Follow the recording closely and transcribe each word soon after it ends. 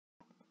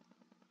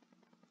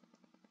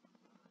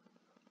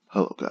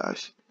Hello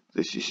guys,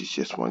 this is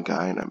just one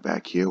guy and I'm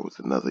back here with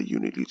another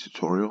Unity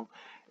tutorial,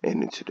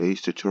 and in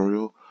today's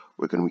tutorial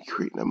we're going to be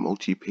creating a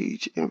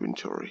multi-page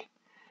inventory.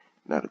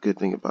 Now the good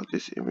thing about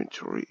this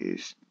inventory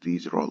is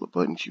these are all the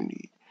buttons you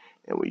need,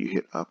 and when you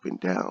hit up and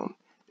down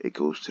it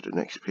goes to the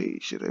next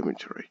page of the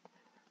inventory.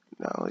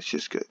 Now let's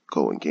just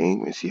go in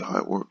game and see how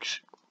it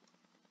works.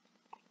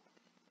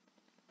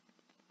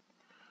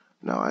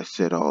 Now I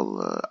set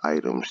all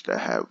items that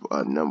have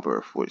a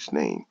number for its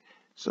name,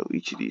 so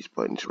each of these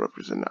buttons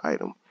represent an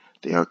item.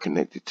 They are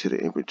connected to the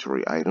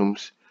inventory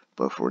items,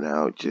 but for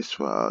now, just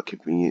for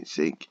convenience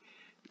sake,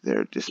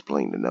 they're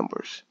displaying the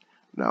numbers.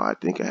 Now I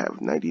think I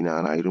have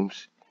 99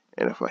 items,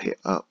 and if I hit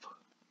up,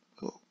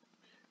 oh,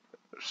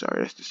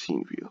 sorry, that's the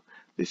scene view.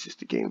 This is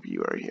the game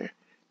view right here.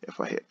 If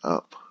I hit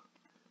up,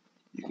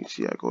 you can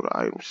see I go to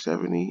item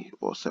 70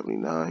 or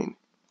 79.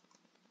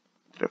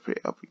 If I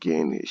hit up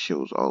again, it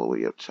shows all the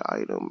way up to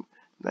item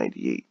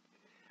 98.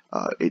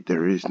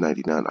 There is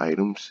 99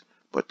 items,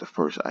 but the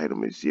first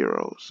item is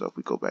 0. So if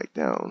we go back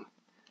down,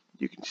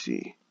 you can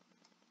see.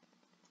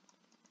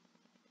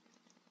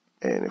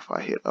 And if I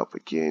hit up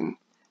again,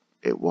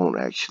 it won't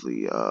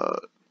actually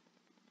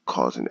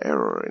cause an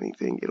error or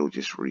anything. It'll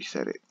just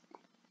reset it.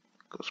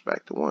 Goes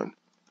back to 1.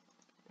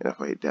 And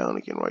if I hit down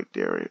again right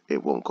there,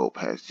 it won't go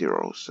past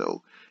 0.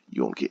 So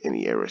you won't get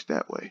any errors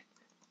that way.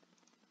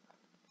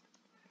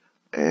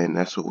 And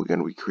that's what we're going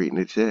to be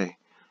creating today.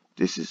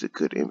 This is a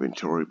good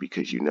inventory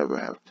because you never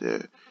have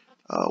to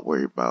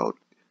worry about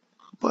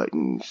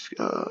buttons,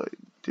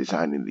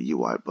 designing the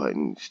UI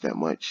buttons that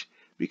much,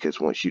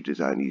 because once you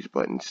design these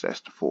buttons,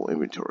 that's the full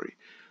inventory.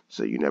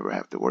 So you never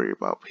have to worry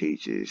about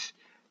pages,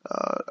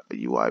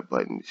 UI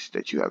buttons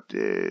that you have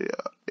to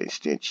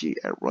instantiate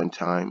at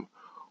runtime,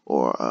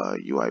 or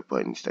UI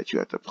buttons that you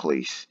have to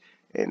place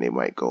and they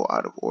might go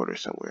out of order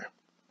somewhere,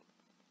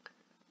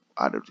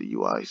 out of the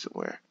UI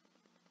somewhere.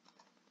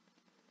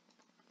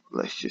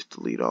 Let's just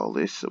delete all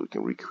this so we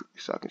can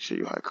so I can show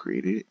you how I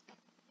created it.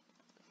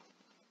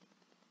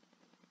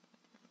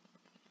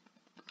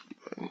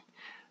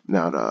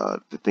 Now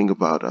the thing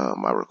about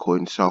my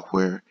recording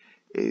software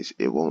is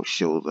it won't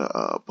show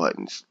the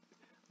buttons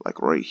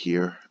like right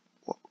here.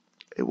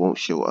 It won't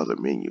show other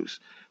menus.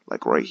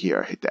 Like right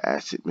here, I hit the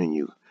asset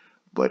menu,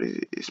 but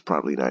it's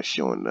probably not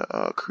showing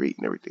the create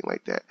and everything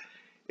like that.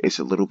 It's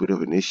a little bit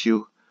of an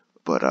issue,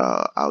 but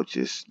I'll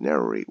just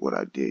narrate what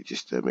I did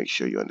just to make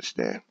sure you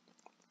understand.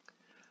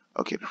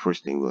 Okay, the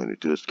first thing we're going to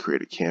do is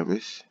create a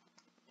canvas.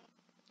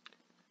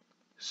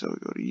 So we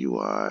go to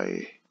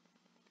UI,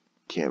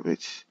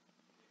 canvas,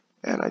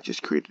 and I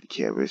just created the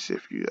canvas.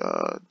 If you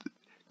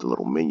the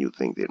little menu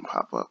thing didn't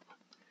pop up,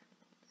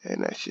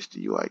 and that's just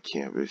the UI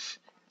canvas.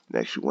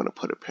 Next, we want to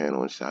put a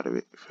panel inside of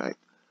it. In fact,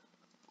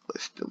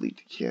 let's delete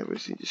the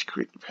canvas and just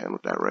create the panel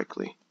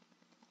directly.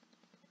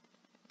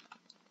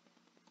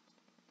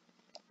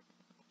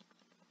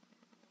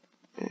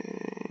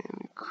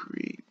 And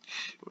create,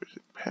 where's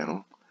it,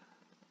 panel?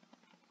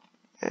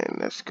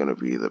 And that's going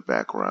to be the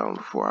background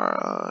for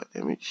our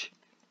image.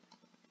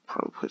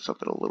 Probably put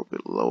something a little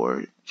bit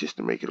lower just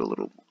to make it look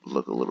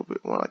a little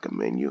bit more like a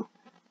menu.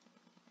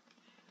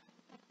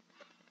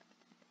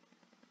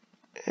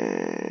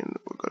 And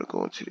we're going to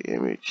go into the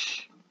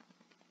image,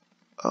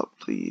 up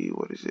the,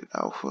 what is it,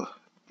 alpha?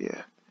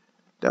 Yeah,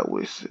 that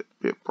was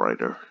a bit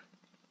brighter.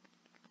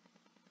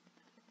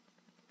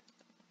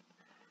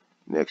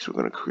 Next, we're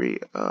going to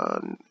create,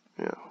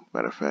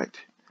 matter of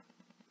fact,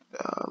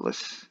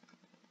 let's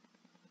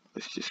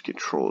just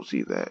Control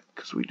Z that,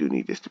 because we do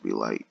need this to be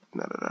light,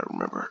 now that I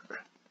remember.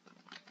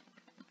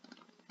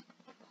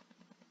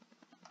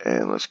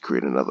 And let's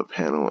create another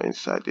panel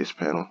inside this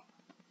panel.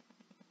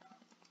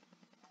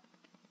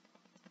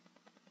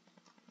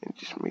 And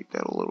just make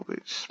that a little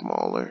bit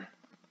smaller.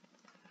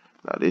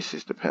 Now this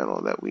is the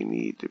panel that we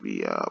need to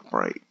be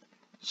bright.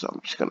 So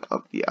I'm just going to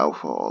up the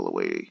alpha all the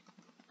way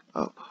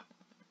up.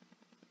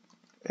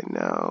 And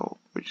now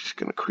we're just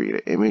going to create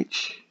an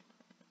image.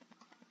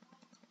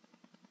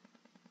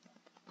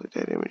 Put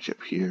that image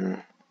up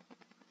here.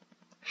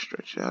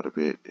 Stretch it out a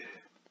bit.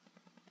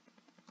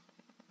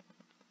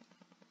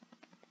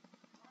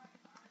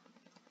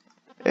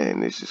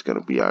 And this is going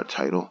to be our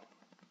title.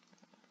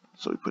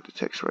 So we put the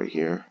text right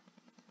here.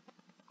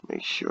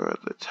 Make sure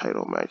the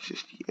title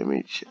matches the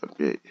image a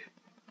bit.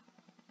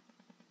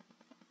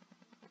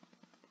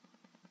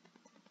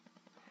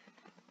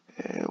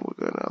 And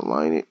we're going to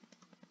align it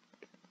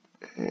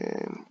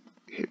and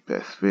hit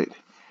best fit.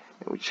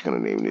 And we're just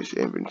going to name this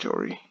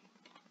inventory.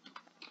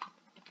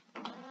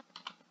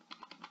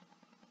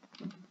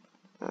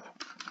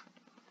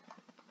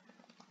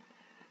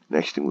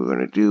 Next thing we're going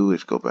to do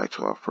is go back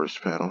to our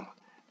first panel,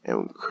 and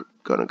we're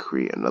going to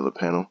create another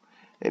panel,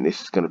 and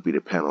this is going to be the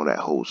panel that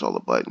holds all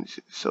the buttons.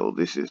 So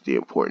this is the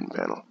important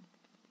panel.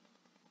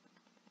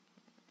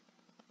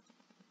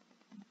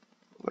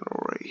 I'm going to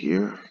go right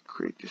here,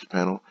 create this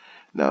panel.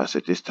 Now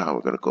at this time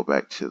we're going to go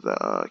back to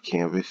the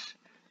canvas.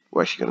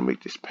 We're actually going to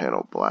make this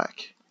panel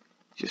black,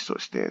 just so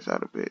it stands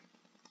out a bit.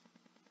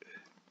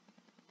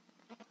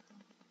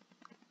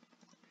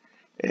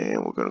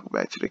 And we're going to go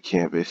back to the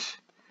canvas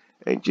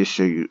and just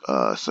show you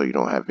so you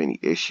don't have any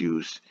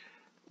issues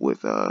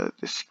with the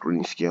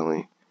screen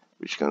scaling.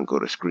 We're just going to go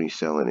to screen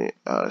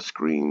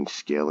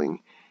scaling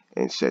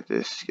and set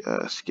this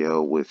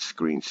scale with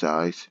screen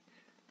size,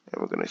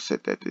 and we're going to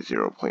set that to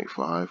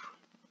 0.5.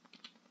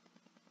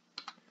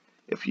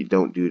 If you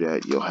don't do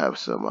that, you'll have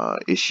some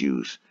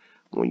issues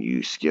when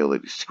you scale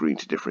the screen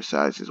to different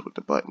sizes with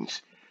the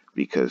buttons,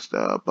 because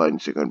the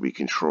buttons are going to be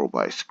controlled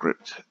by a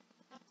script,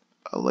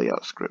 a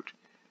layout script.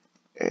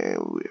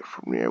 And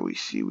from there we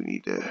see we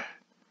need to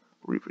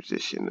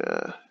reposition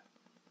a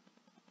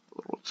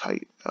little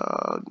tight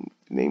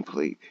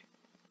nameplate.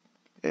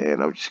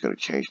 And I'm just going to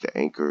change the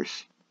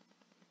anchors.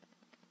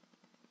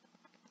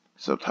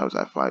 Sometimes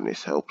I find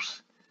this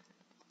helps.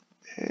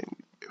 And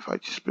if I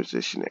just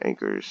position the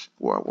anchors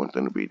where I want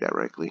them to be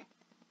directly,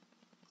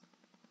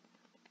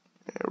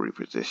 and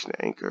reposition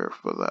the anchor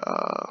for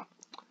the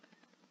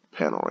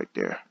panel right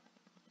there,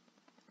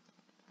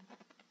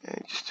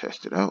 and just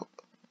test it out,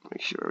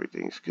 make sure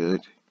everything's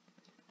good.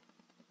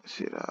 Let's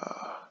hit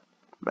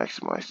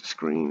maximize the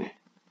screen,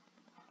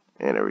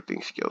 and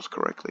everything scales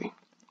correctly.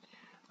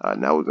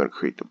 Now we're going to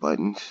create the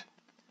buttons.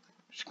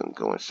 Just going to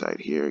go inside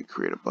here and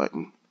create a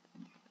button.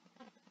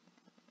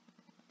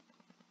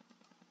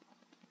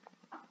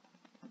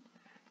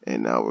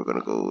 And now we're going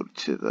to go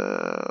to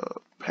the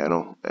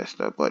panel, that's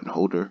the button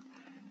holder,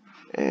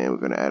 and we're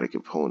going to add a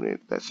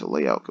component that's a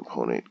layout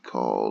component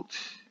called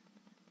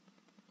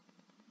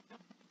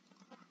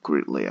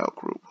grid layout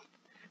group.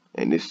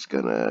 And this is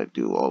going to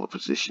do all the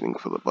positioning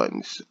for the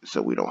buttons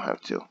so we don't have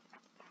to.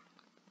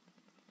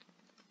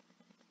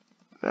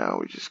 Now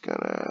we're just going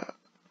to,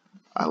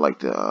 I like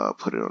to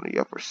put it on the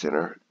upper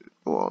center.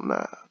 Well,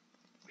 not,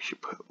 we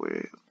should put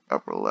it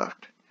upper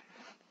left.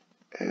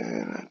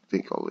 And I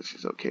think all this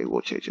is okay.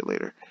 We'll change it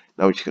later.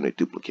 Now we're just going to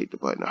duplicate the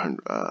button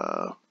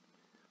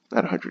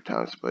not 100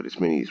 times, but as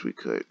many as we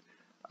could.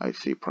 I'd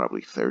say probably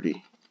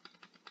 30.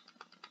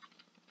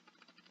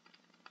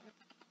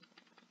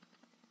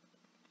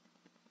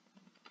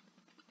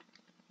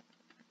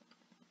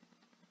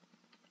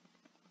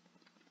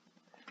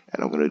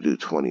 And I'm going to do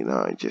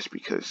 29 just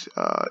because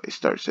it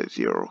starts at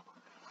 0.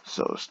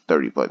 So it's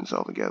 30 buttons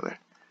altogether.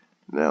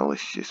 Now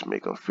let's just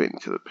make them fit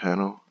into the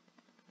panel.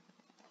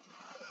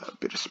 A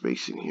bit of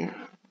spacing here.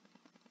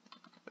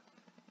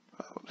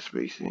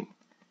 Spacing.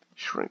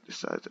 Shrink the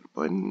size of the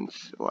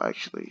buttons, or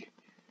actually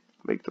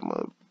make them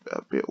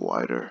a bit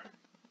wider,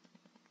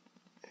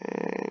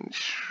 and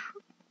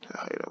the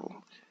height of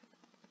them.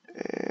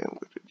 And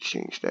we're going to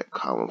change that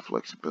column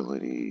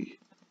flexibility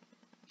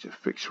to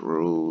fixed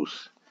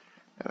rows.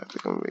 And I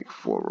think I'm going to make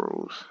 4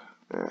 rows.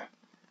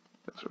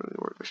 Doesn't really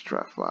work. Let's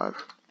try 5.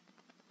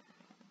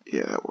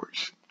 Yeah, that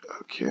works.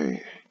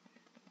 Okay.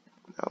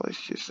 Now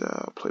let's just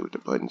play with the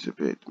buttons a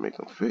bit to make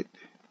them fit.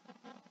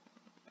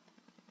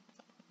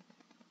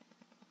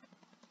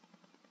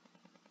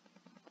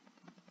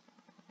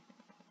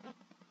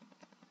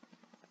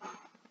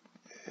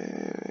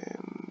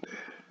 And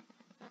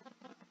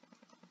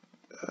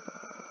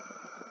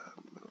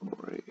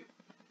right.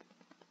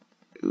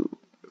 Ooh,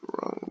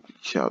 wrong.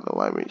 Child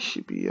alignment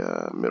should be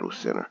middle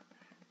center.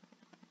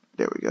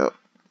 There we go.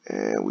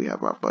 And we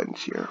have our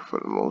buttons here for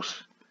the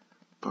most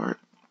part.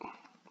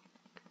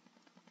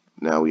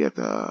 Now we have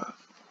to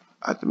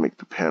make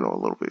the panel a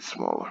little bit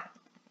smaller,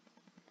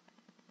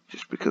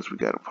 just because we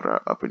got to put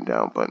our up and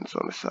down buttons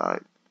on the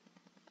side,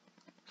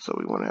 so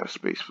we want to have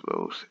space for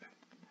those.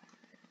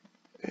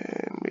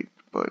 And make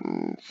the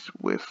buttons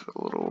width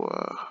a little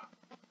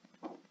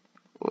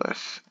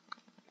less.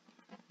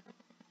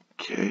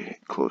 Okay,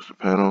 close the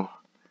panel.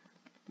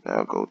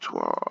 Now go to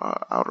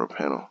our outer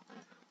panel.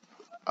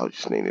 I'll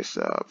just name this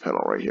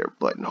panel right here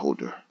button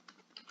holder.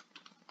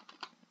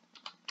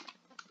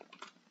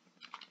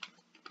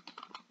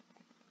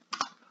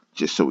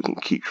 Just so we can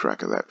keep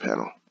track of that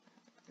panel.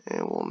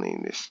 And we'll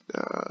name this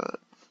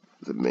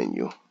the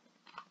menu.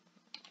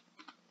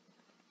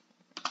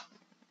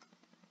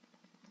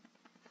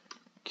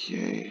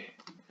 Okay.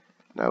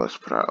 Now let's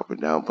put our up and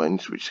down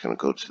buttons. We're just going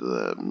to go to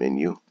the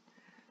menu,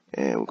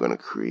 and we're going to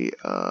create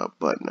a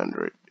button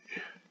under it.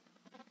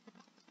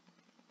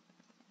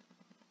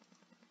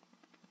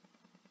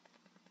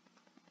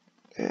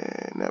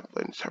 And that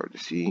button's hard to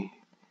see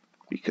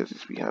because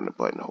it's behind the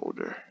button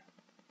holder,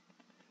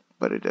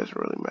 but it doesn't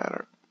really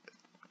matter.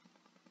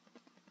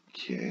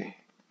 Okay,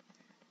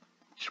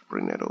 just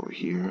bring that over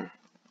here.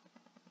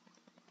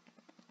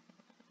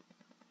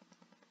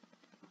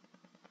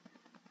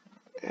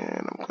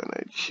 And I'm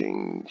gonna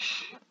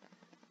change,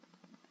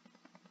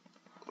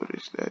 what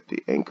is that,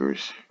 the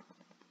anchors.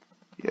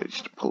 Yeah,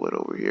 just pull it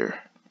over here,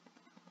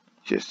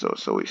 just so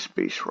it's always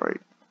spaced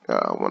right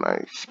when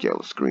I scale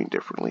the screen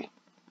differently.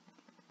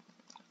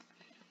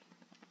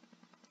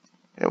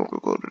 And we're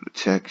gonna go to the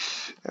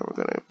text, and we're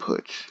gonna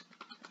put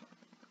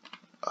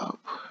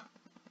up,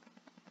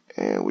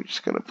 and we're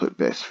just gonna put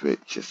best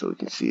fit just so we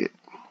can see it.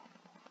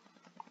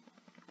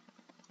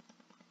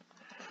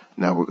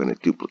 Now we're gonna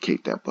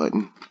duplicate that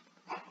button.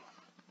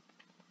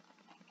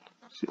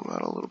 Zoom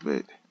out a little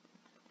bit.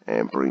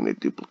 and bring the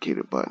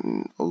duplicated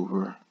button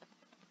over,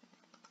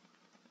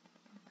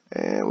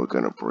 and we're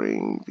going to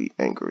bring the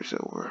anchors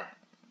over.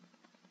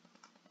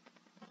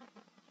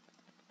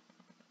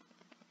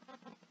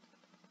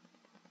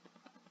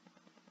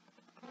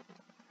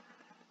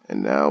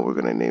 And now we're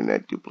going to name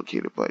that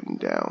duplicated button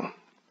down.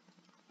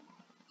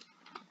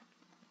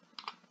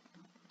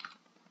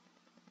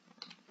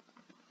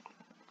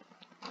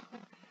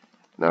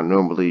 Now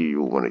normally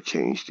you'll want to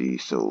change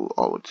these so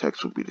all the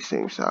text will be the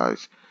same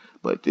size,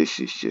 but this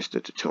is just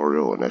a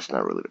tutorial and that's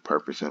not really the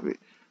purpose of it.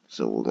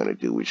 So we're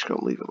just going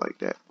to leave it like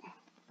that.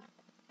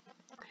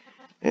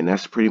 And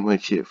that's pretty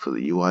much it for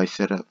the UI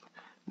setup.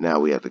 Now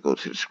we have to go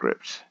to the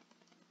scripts.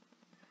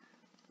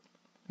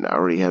 Now I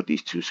already have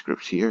these two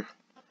scripts here,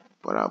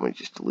 but I'm going to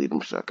just delete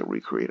them so I can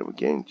recreate them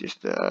again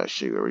just to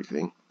show you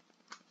everything.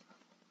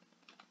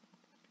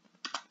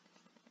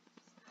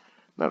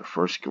 Now the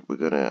first script we're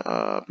going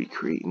to be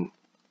creating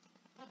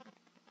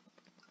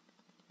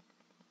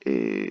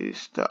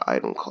is the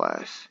item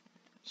class.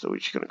 So we're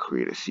just going to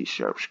create a C#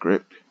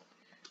 script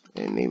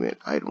and name it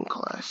item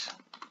class.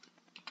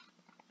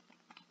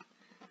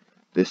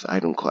 This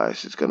item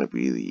class is going to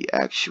be the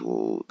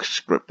actual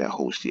script that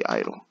holds the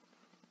item.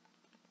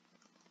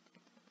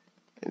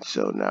 And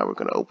so now we're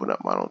going to open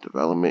up Model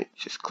Development.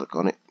 Just click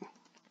on it.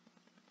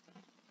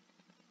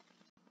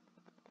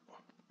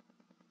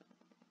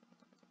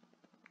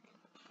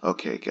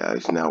 Okay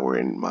guys, now we're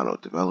in Model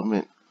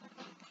Development.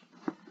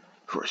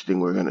 First thing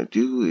we're going to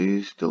do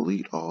is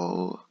delete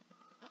all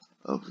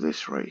of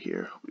this right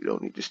here. We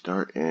don't need to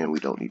start and we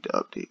don't need to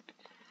update.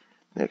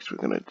 Next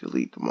we're going to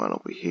delete the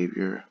model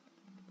behavior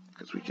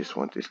because we just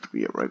want this to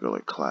be a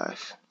regular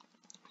class.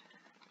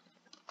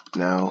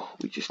 Now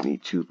we just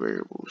need two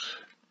variables.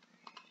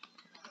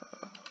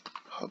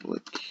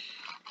 Public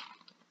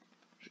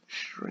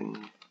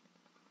string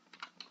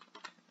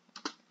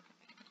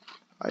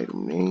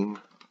item name,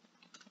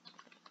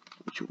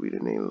 which will be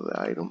the name of the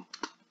item.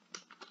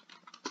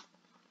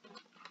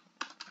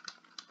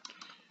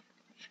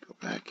 Just go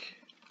back.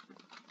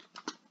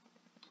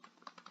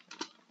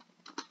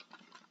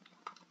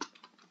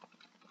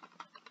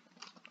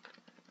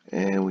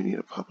 And we need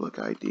a public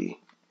ID,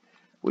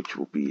 which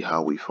will be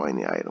how we find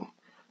the item.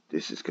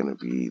 This is going to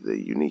be the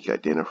unique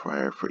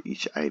identifier for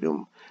each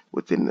item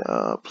within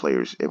the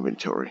player's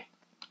inventory.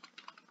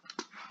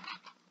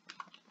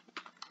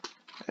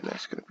 And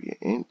that's going to be an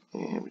int,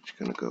 and we're just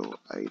going to go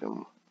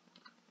item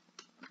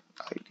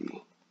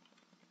ID.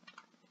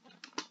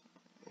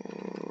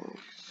 And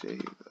say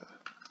the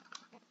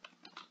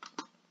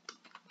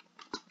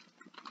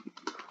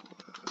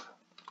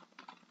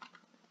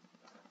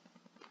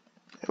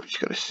and we're just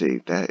going to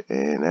save that,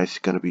 and that's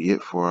going to be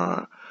it for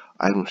our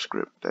item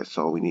script. That's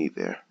all we need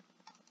there.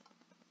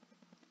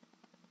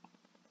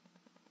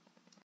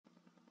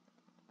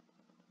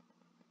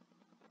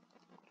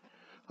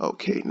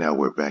 Okay, now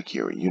we're back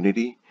here in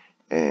Unity,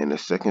 and the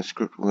second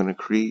script we're going to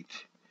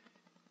create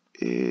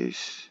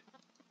is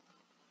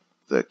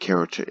the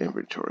character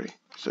inventory.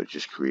 So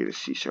just create a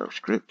C#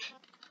 script.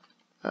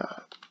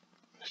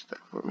 Stop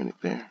for a minute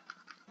there,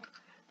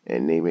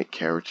 and name it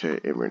character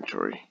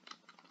inventory.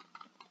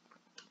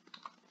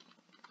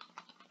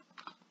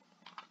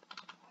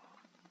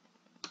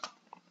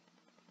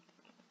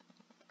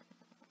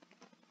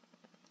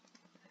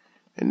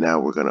 And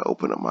now we're going to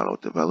open up Model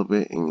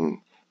Development and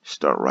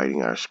start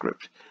writing our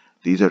script.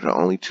 These are the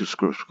only two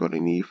scripts we're going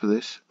to need for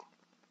this.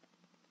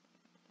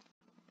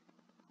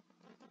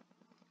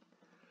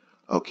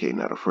 Okay,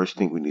 now the first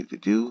thing we need to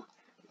do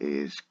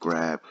is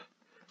grab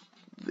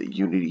the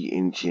Unity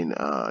Engine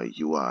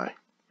UI.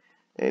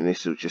 And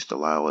this will just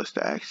allow us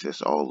to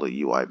access all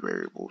the UI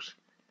variables.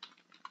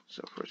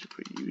 So first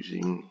we put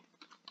using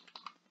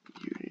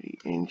Unity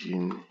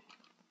Engine.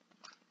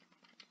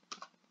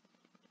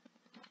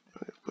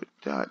 Put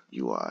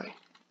 .ui.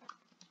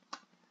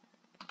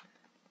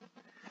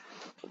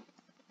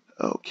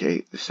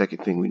 Okay, the second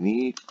thing we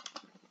need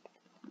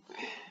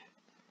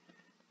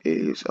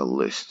is a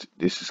list.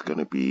 This is going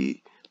to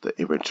be the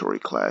inventory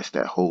class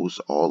that holds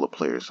all the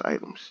player's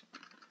items.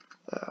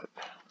 I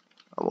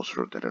almost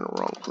wrote that in the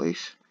wrong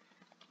place.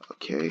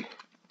 Okay,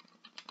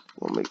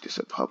 we'll make this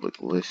a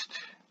public list.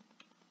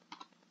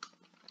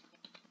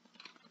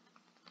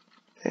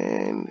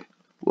 And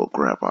we'll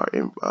grab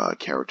our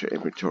character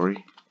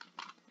inventory.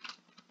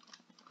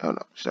 Oh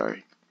no,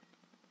 sorry.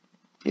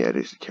 Yeah, it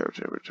is the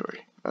character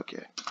inventory.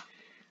 Okay.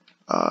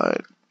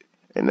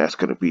 And that's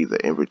going to be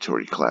the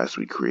inventory class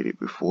we created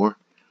before.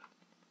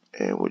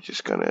 And we're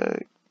just going to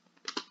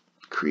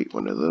create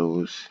one of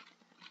those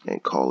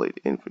and call it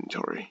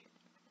inventory.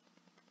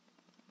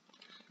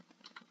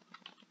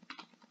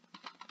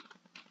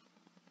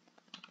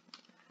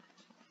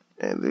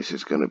 And this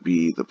is going to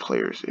be the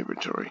player's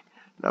inventory.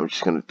 Now I'm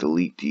just going to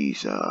delete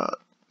these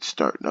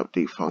start and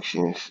update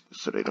functions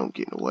so they don't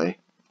get in the way.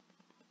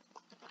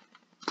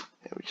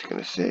 And we're just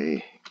going to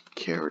say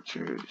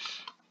characters,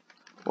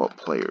 well,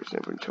 player's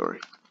inventory.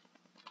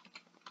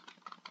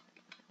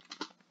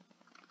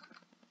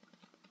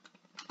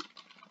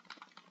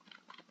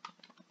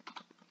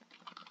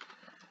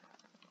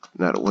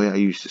 Now, the way I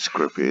use the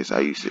script is I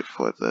use it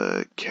for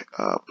the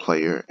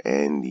player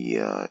and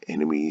the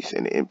enemies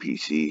and the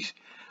NPCs,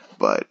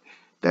 but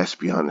that's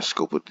beyond the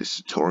scope of this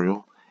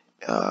tutorial.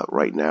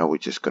 Right now, we're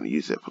just going to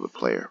use it for the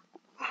player.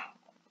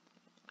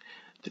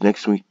 The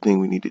next thing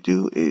we need to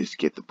do is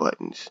get the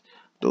buttons.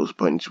 Those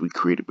buttons we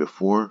created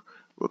before,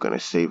 we're going to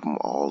save them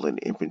all in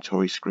the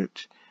inventory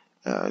script.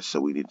 So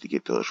we need to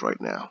get those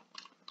right now.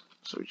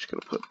 So we're just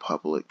going to put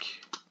public,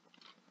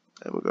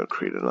 and we're going to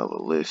create another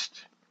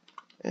list.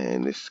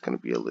 And this is going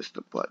to be a list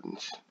of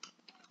buttons.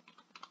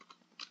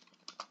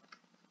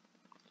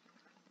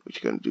 We're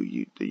just going to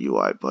do the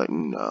UI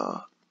button,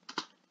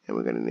 and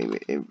we're going to name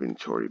it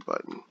inventory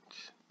buttons.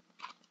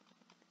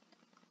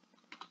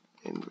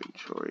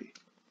 Inventory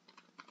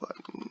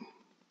button.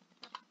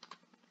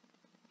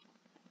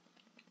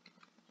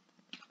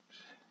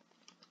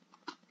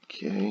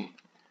 Okay,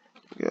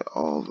 we got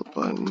all the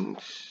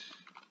buttons.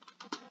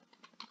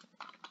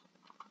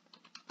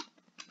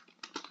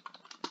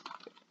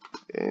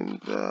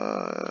 In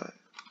the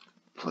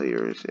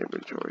player's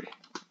inventory.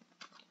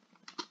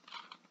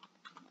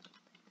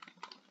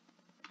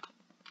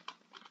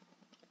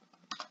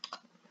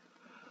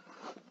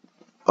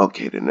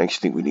 Okay, the next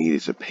thing we need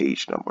is a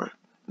page number.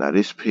 Now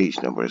this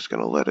page number is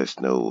going to let us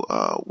know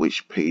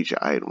which page of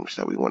items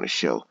that we want to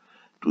show.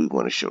 Do we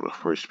want to show the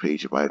first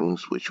page of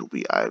items, which will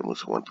be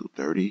items 1 through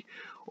 30,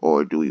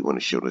 or do we want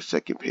to show the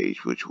second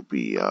page, which will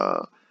be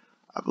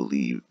I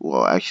believe,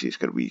 well, actually it's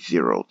going to be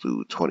 0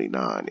 through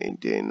 29, and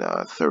then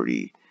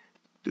 30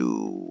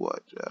 through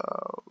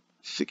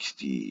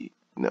 59.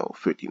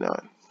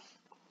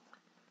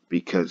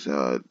 Because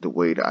the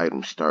way the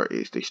items start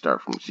is they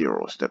start from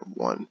 0 instead of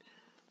 1.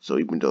 So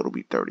even though it'll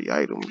be 30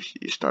 items,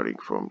 you're starting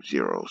from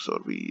 0,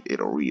 so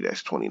it'll read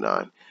as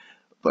 29.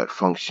 But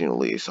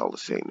functionally, it's all the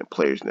same. The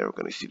player's never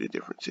going to see the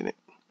difference in it.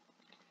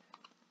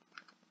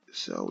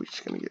 So we're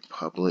just going to get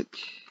public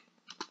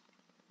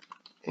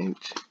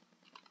int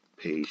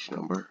page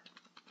number.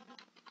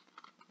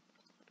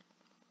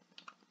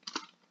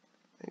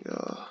 And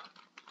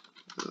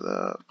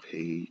the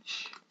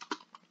page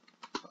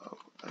of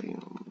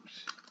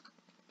items.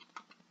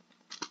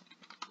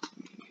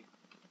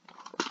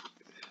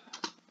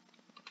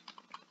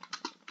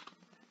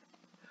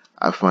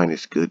 I find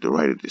it's good to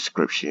write a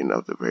description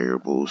of the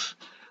variables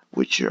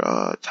which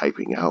you're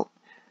typing out,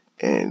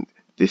 and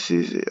this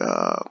is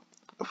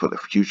for the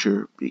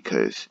future,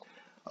 because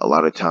a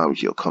lot of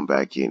times you'll come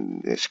back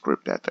in the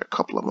script after a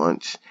couple of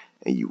months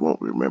and you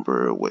won't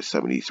remember what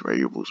some of these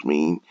variables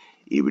mean,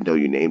 even though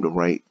you named them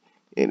right.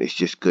 And it's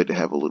just good to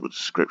have a little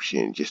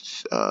description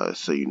just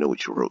so you know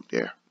what you wrote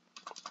there.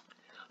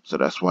 So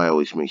that's why I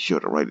always make sure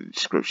to write a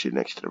description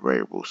next to the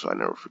variable so I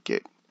never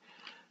forget.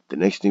 The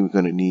next thing we're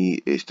going to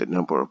need is the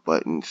number of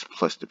buttons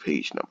plus the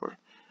page number.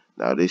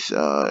 Now this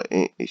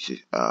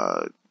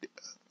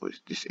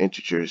this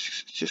integer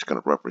is just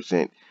going to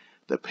represent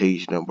the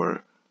page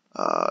number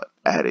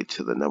added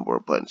to the number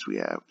of buttons we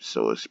have.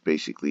 So it's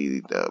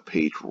basically the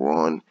page we're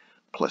on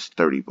plus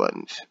 30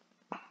 buttons.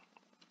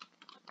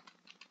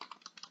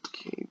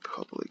 Okay,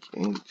 public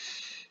int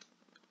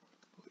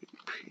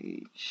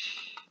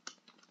page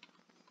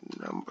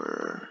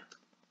number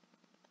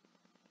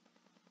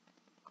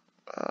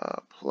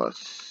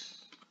plus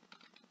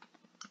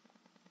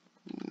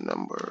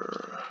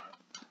number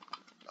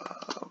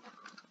of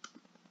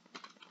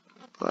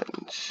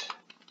buttons.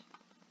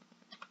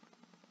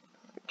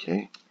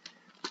 Okay,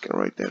 just gonna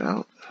write that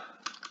out.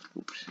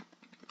 Oops,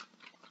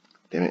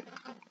 damn it,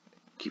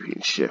 keep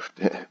hitting shift.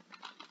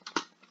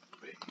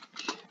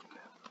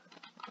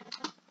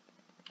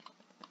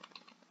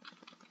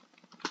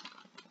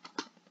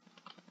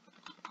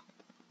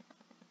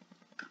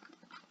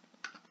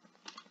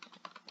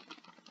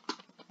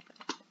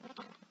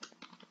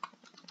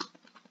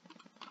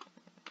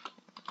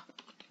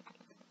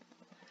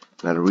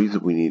 Now the reason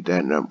we need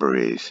that number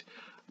is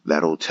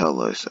that'll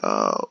tell us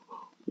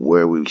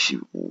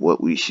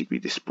what we should be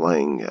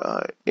displaying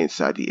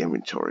inside the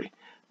inventory.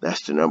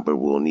 That's the number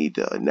we'll need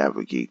to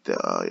navigate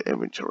the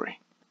inventory.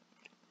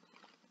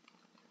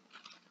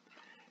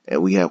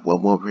 And we have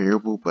one more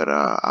variable, but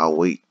I'll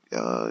wait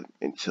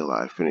until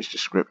I finish the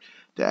script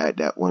to add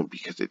that one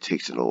because it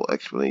takes a little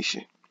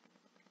explanation.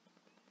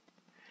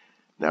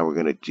 Now we're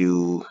gonna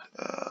do,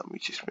 let me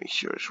just make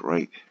sure it's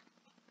right.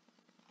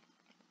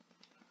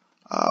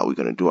 We're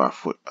going to do our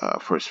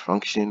first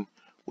function,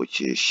 which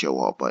is show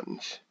all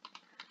buttons.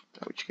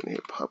 Now we're just going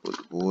to hit public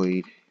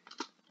void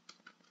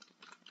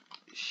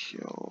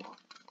show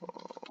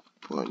all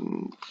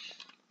buttons.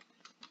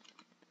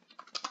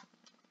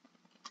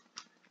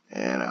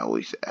 And I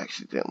always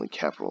accidentally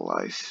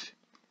capitalize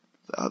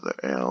the other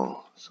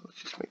L, so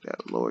let's just make that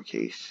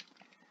lowercase.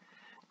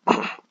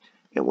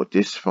 And what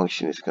this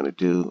function is going to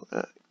do,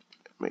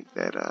 make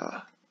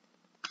that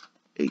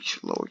H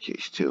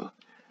lowercase too.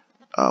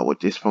 What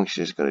this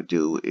function is going to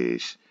do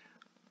is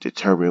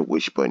determine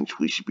which buttons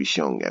we should be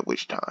showing at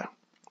which time.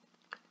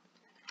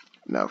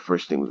 Now,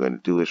 first thing we're going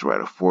to do is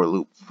write a for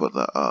loop for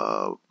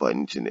the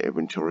buttons in the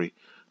inventory,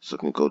 so we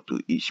can go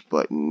through each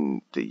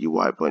button, the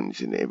UI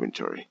buttons in the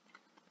inventory.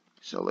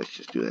 So let's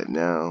just do that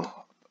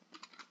now.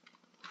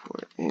 For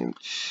int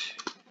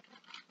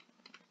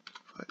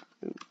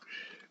button,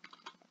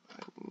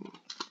 button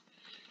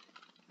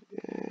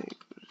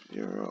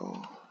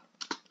 0.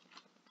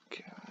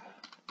 Okay.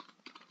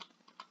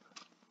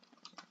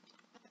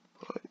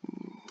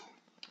 Button,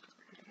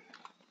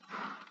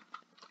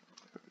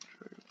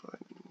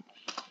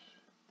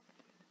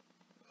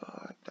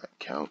 dot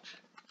count.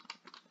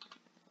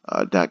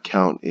 Dot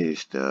count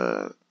is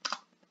the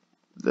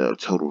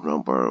total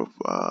number of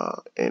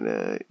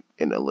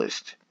in a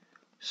list.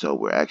 So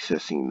we're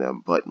accessing the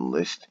button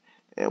list,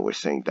 and we're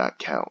saying dot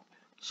count.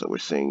 So we're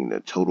saying the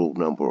total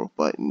number of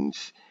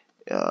buttons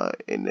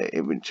in the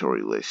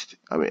inventory list.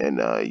 I mean, in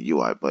the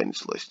UI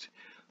buttons list.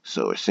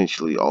 So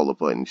essentially, all the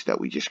buttons that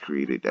we just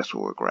created, that's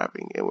what we're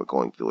grabbing, and we're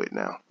going through it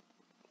now.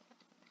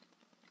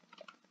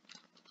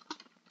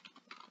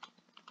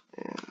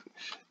 And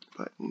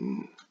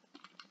button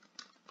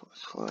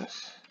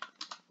plus.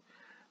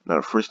 Now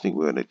the first thing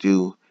we're going to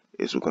do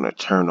is we're going to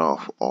turn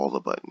off all the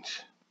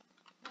buttons.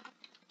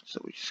 So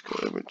we just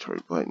go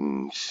inventory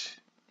buttons,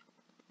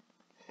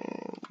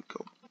 and we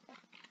go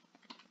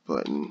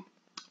button.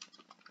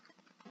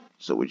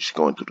 So we're just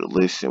going through the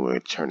list, and we're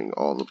turning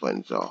all the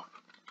buttons off.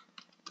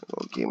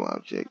 We'll go game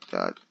object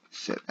dot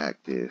set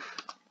active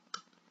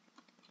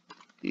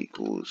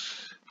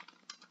equals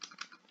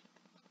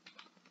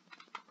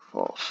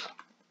false.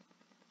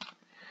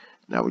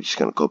 Now we're just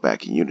going to go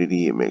back in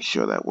Unity and make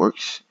sure that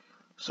works.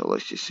 So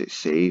let's just hit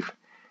save.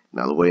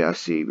 Now the way I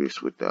save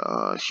is with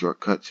the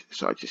shortcuts.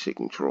 So I just hit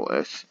Control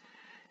S.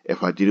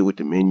 If I did it with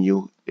the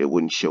menu, it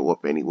wouldn't show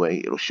up anyway.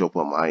 It'll show up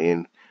on my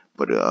end,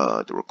 but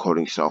the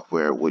recording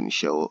software wouldn't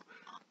show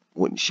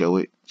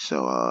it.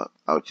 So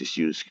I'll just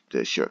use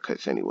the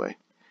shortcuts anyway.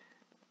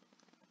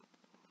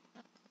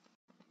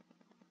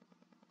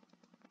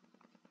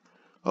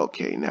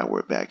 Okay, now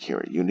we're back here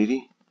in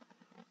Unity.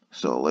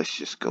 So let's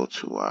just go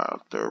to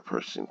our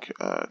third-person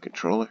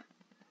controller.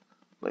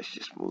 Let's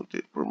just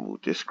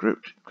remove this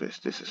script because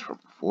this is from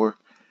before.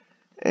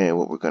 And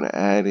what we're going to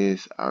add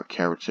is our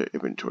character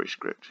inventory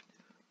script.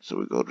 So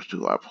we go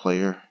to our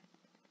player,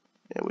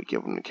 and we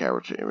give them the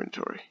character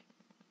inventory,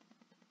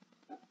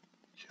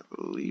 which I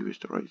believe is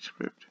the right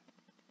script.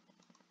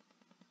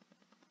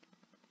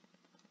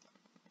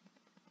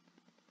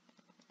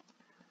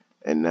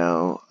 And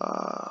now,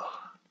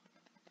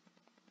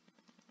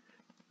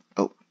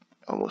 oh,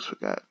 almost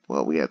forgot.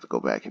 Well, we have to go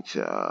back into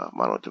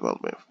model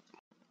development.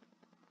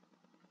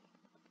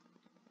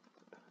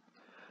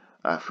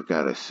 I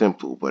forgot a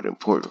simple but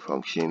important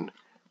function,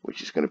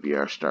 which is going to be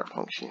our start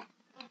function.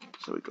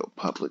 So we go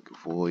public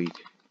void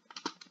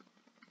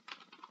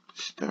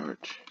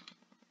start,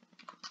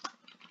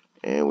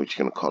 and we're just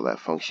going to call that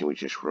function we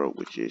just wrote,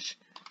 which is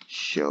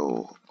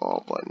show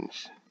all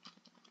buttons.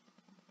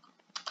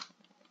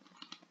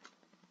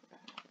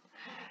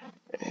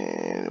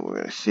 And we're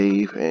going to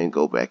save and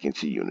go back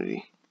into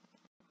Unity.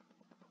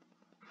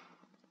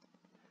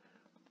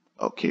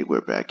 Okay,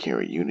 we're back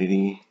here in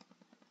Unity.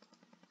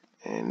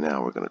 And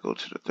now we're going to go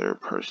to the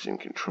third person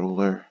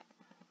controller.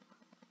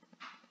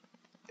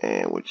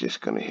 And we're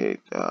just going to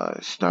hit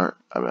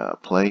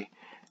play.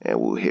 And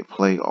we'll hit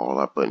play. All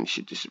our buttons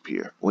should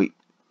disappear. Wait,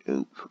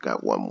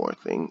 forgot one more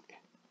thing.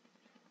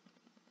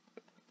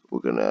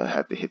 We're going to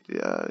have to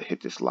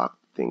hit this lock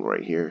thing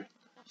right here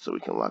so we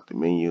can lock the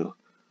menu.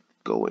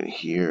 Go in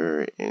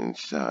here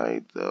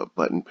inside the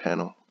button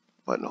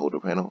holder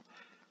panel.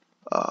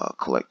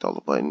 Collect all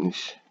the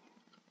buttons.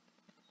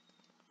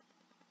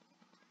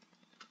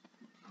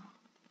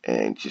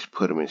 And just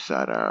put them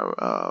inside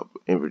our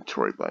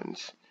inventory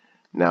buttons.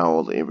 Now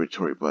all the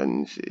inventory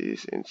buttons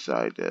is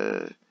inside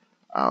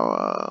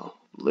our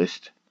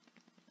list.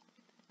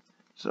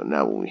 So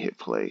now when we hit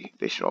play,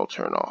 they should all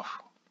turn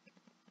off.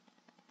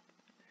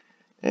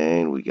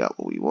 And we got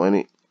what we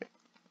wanted.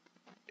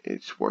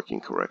 It's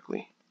working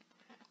correctly.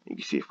 You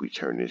can see if we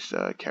turn this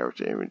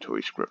character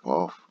inventory script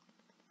off,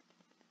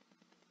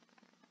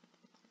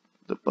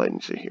 the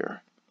buttons are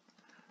here.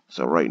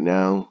 So right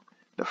now,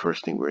 the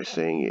first thing we're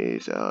saying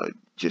is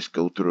just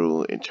go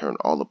through and turn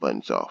all the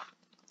buttons off.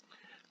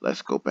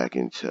 Let's go back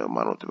into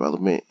model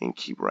development and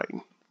keep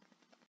writing.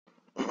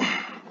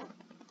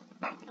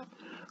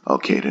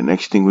 Okay, the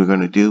next thing we're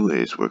going to do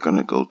is we're going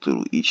to go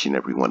through each and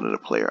every one of the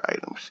player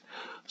items.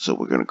 So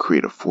we're going to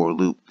create a for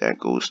loop that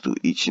goes through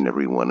each and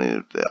every one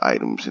of the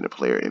items in the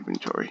player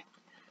inventory.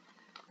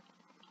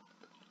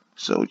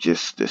 So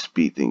just to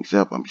speed things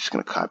up, I'm just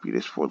going to copy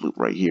this for loop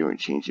right here and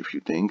change a few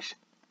things.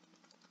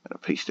 I'm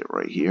going to paste it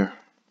right here.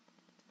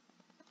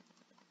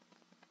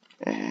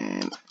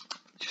 And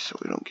just so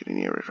we don't get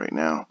any errors right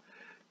now.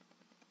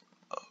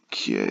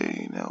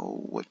 Okay, now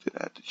what did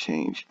I have to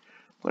change?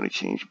 I'm going to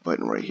change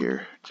button right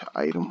here to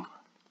item.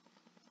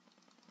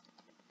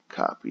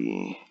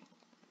 Copy.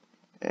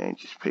 And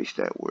just paste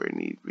that where it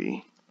need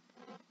be.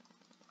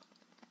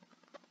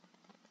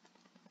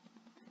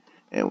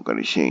 And we're going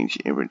to change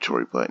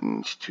inventory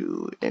buttons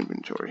to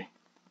inventory.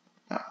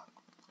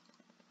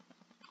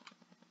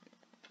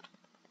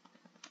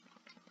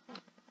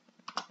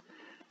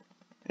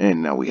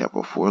 And now now we have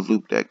a for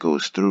loop that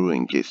goes through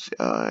and gets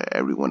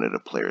every one of the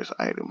player's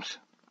items.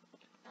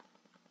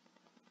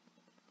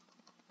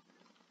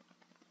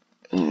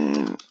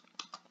 And let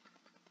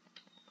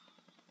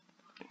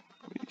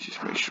me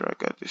just make sure I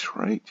got this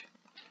right.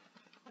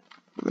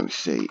 We're going to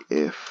say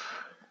if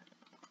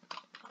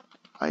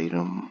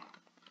item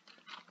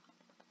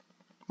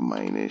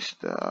minus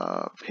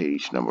the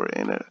page number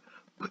and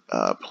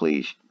a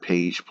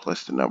page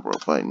plus the number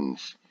of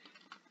buttons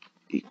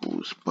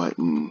equals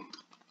button.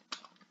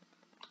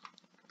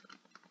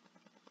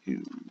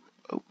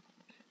 Oh,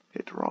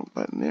 hit the wrong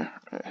button there.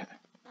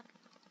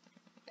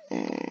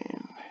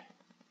 And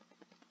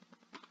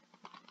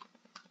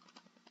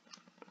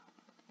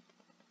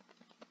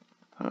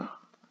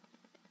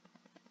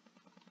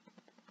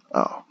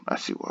oh, I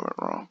see what went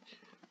wrong.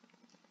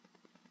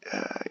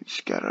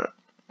 Just gotta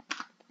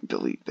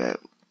delete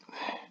that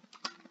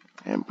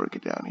and bring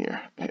it down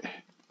here.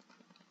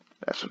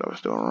 That's what I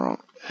was doing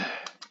wrong.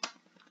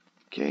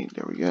 Okay,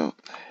 there we go.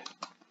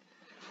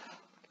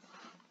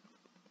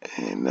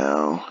 And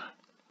now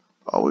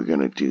all we're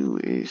gonna do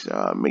is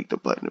make the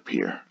button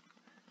appear.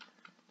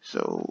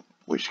 So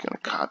we're just gonna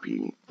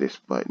copy this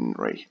button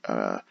right,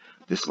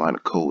 this line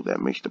of code that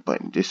makes the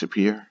button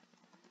disappear,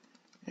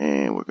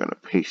 and we're gonna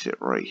paste it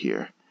right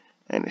here.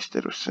 And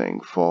instead of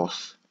saying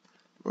false,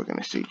 we're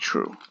gonna say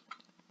true.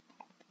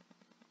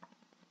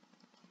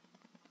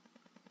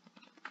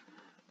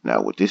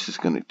 Now what this is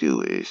going to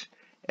do is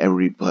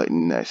every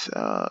button that's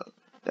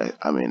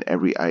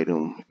every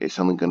item, it's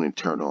only going to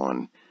turn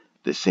on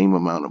the same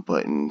amount of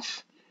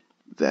buttons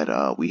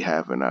that we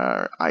have in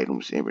our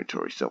items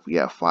inventory. So if we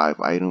have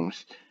 5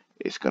 items,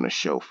 it's going to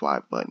show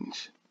 5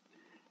 buttons.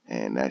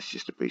 And that's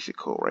just the basic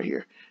code right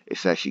here.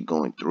 It's actually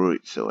going through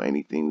it, so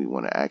anything we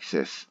want to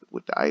access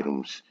with the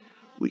items,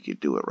 we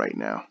could do it right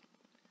now.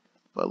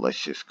 But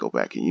let's just go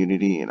back in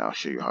Unity and I'll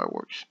show you how it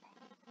works.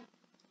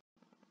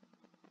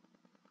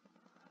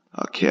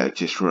 Okay, I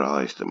just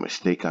realized the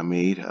mistake I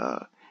made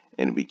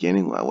in the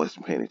beginning when I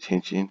wasn't paying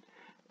attention.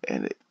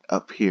 And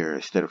up here,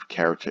 instead of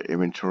character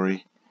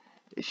inventory,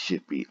 it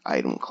should be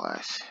item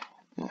class.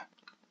 Yeah.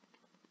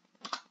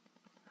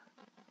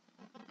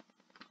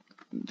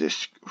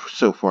 This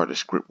so far the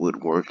script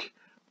would work,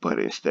 but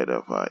instead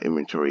of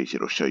inventories,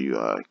 it'll show you.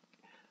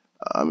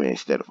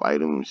 Instead of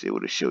items, it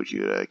would have showed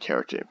you the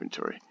character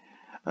inventory.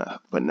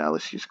 But now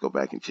let's just go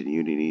back into the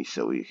Unity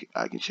so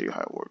I can show you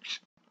how it works.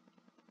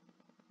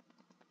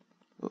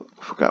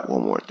 Forgot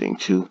one more thing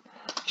too.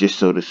 Just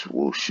so this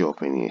will show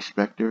up in the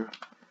inspector,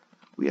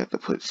 we have to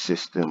put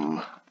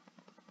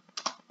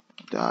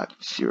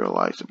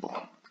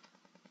system.serializable,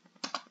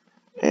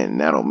 and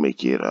that'll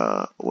make it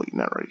wait,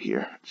 not right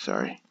here,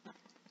 sorry,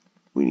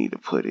 we need to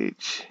put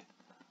it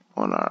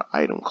on our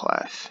item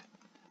class.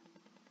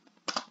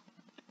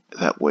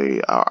 That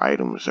way our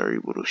items are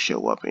able to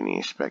show up in the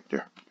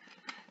inspector.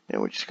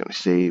 And we're just going to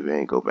save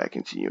and go back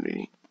into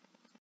Unity.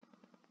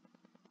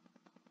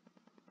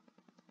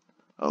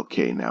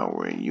 Okay, now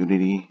we're in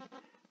Unity,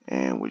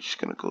 and we're just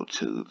going to go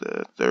to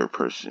the third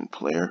person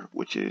player,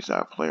 which is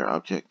our player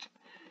object.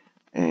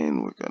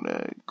 And we're going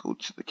to go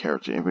to the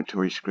character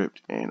inventory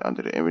script, and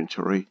under the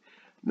inventory,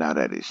 now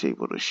that it's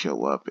able to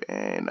show up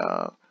and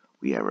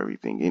we have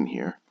everything in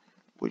here,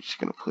 we're just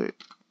going to put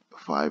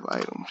 5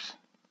 items.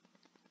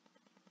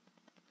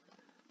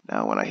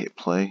 Now when I hit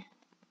play,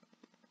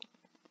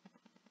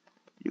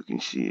 you can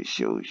see it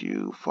shows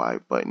you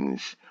 5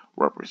 buttons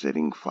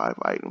representing 5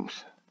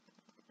 items.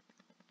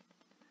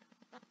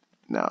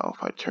 Now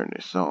if I turn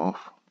this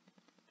off,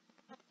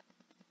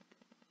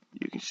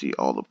 you can see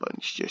all the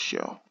buttons just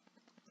show.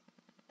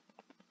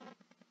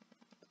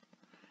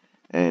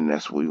 And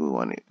that's what we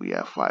wanted. We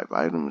have 5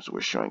 items,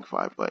 we're showing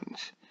 5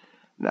 buttons.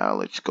 Now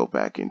let's go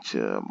back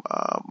into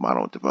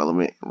model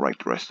development and write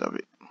the rest of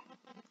it.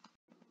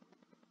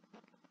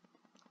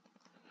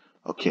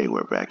 Okay,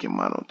 we're back in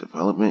model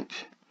development,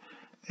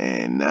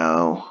 and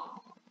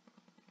now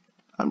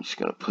I'm just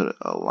going to put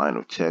a line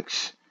of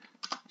text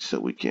so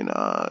we can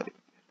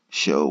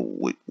show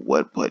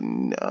what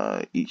button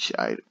each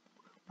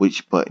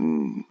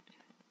button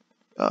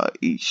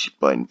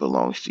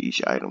belongs to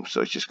each item.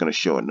 So it's just going to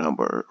show a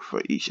number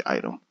for each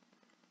item.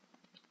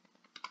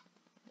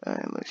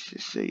 And let's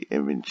just say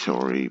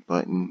inventory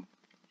button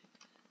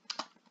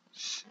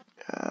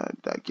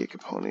 .get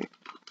component.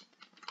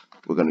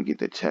 We're going to get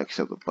the text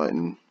of the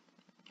button,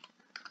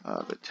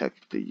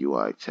 the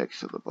UI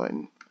text of the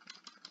button.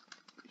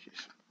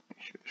 Just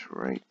make sure it's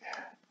right.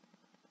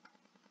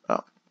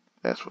 Oh,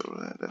 that's what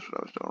I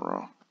was doing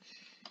wrong.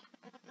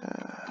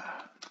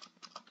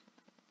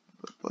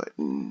 The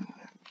button,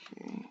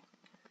 okay.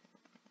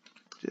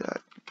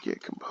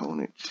 .get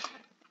component.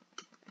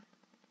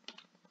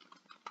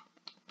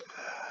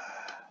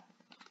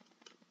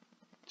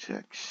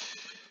 Text.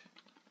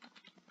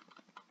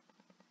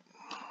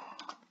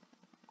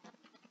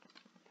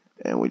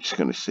 And we're just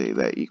going to say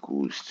that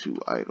equals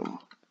to item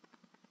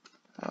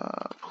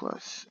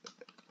plus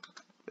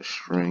a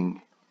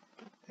string,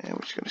 and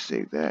we're just going to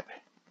save that.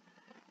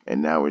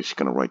 And now we're just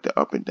going to write the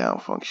up and down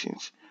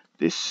functions.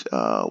 This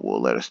will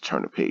let us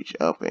turn the page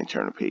up and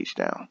turn the page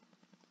down.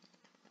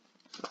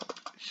 So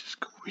let's just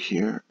go over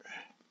here.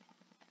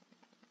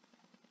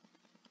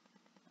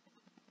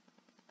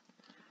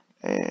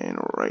 And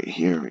right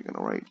here, we're going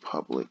to write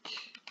public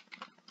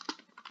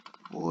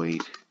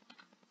void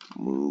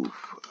move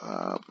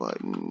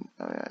button.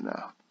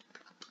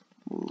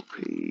 Move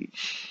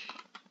page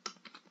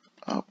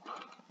up.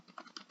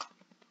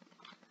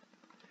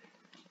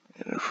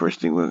 And the first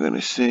thing we're going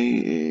to say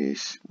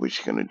is we're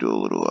just going to do a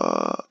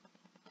little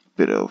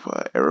bit of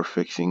error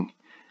fixing.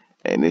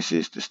 And this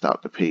is to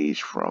stop the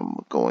page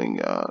from going,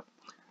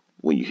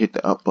 when you hit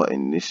the up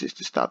button, this is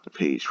to stop the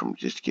page from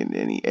just getting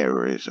any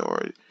errors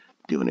or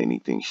doing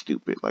anything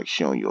stupid like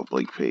showing you a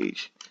blank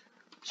page.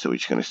 So we're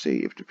just going to say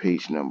if the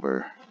page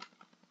number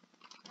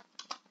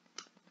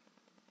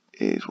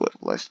is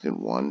less than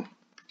 1,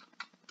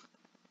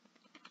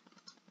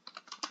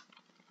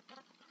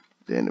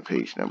 then the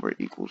page number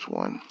equals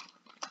 1.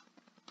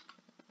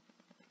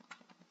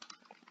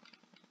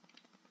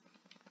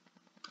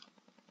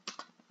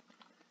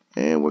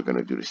 And we're going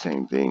to do the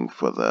same thing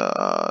for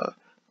the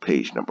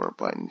page number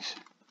buttons.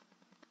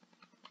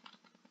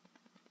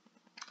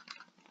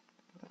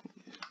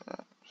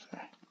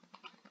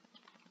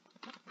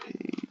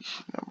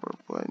 Page number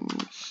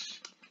buttons.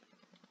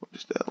 What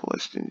is that?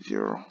 Less than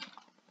 0.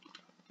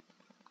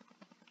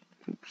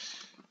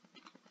 Oops.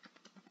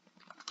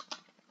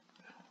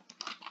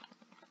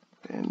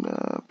 And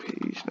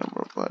page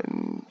number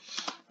buttons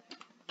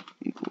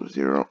equals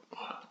 0.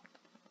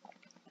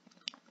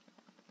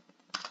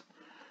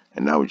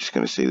 And now we're just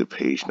going to say the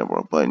page number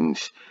of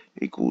buttons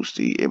equals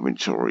the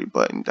inventory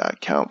button dot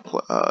count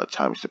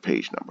times the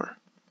page number.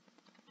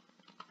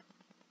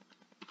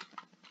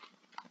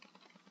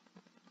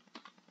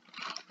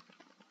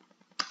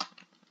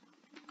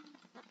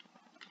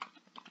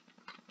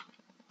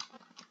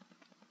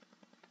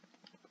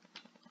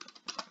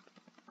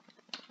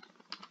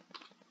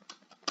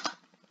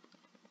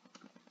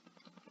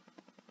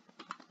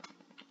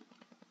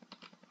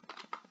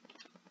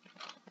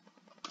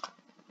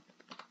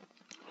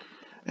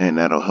 And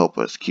that'll help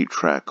us keep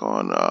track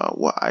on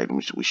what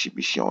items we should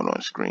be showing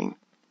on screen.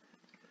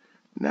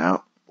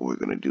 Now we're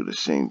going to do the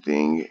same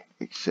thing,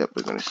 except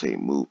we're going to say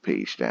move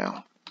page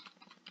down.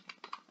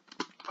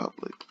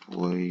 Public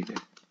void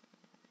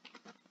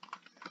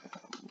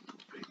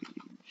move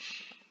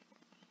page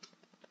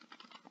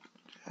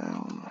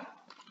down.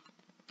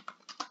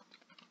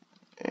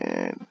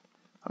 And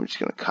I'm just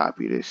going to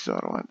copy this so I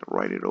don't have to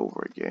write it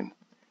over again,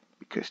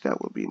 because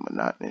that would be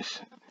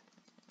monotonous.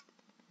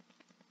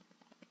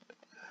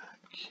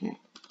 Okay.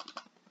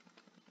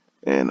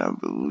 And I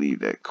believe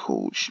that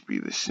code should be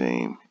the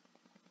same.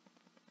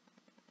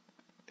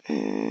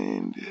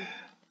 And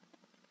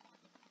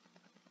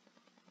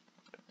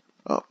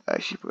oh, I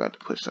actually forgot to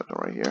put something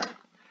right here.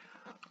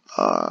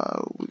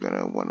 We're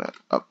gonna want to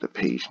up the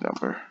page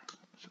number.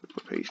 So we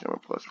put page number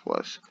plus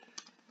plus,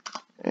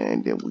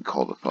 and then we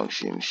call the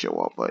function show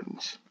all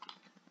buttons.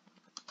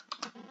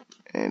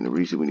 And the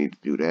reason we need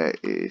to do that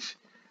is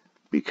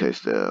because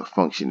the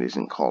function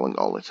isn't calling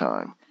all the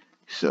time.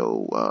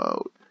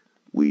 So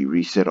we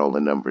reset all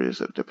the numbers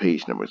of the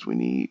page numbers we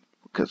need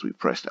because we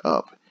pressed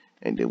up,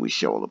 and then we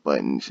show all the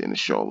buttons, and the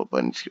show all the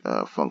buttons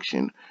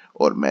function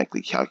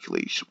automatically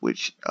calculates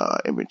which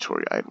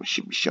inventory items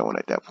should be shown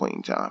at that point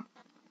in time.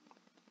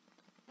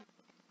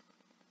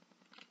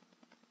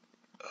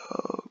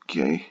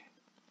 Okay.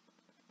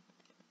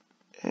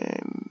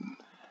 And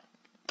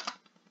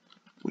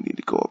we need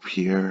to go up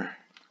here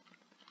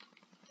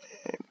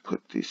and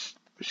put this,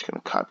 we're just going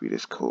to copy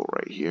this code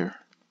right here.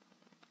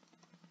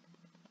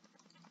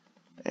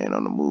 And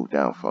on the move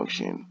down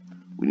function,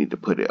 we need to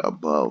put it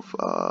above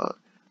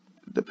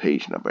the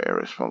page number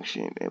errors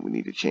function, and we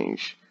need to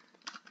change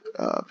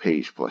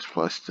page plus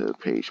plus to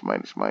page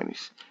minus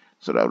minus.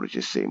 So that would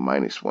just say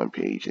 -1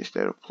 page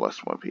instead of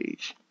 +1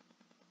 page.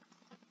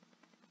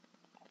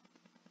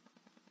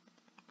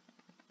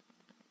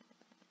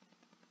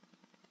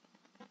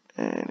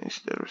 And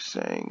instead of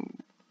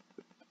saying,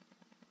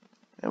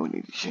 and we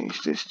need to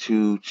change this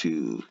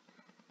to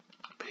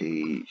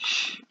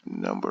page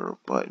number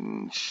of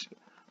buttons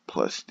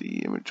plus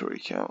the inventory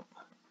count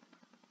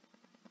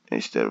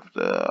instead of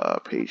the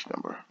page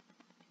number.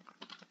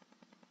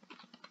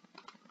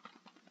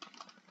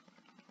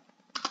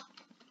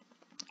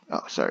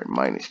 Oh, sorry,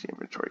 minus the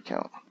inventory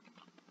count.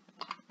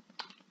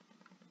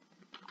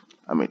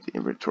 I meant the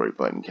inventory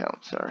button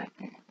count, sorry.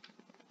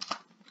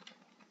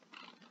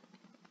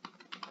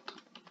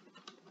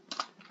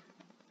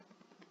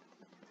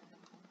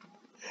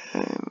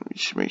 And we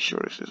should make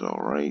sure this is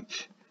all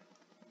right.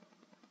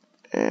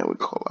 And we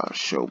call our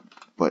show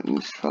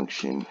buttons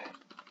function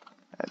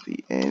at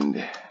the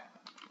end.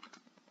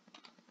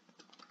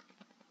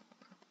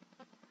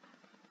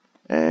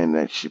 And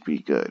that should be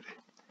good.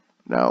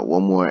 Now,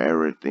 one more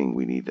error thing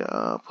we need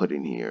to put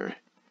in here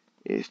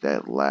is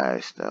that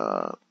last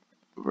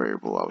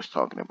variable I was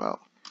talking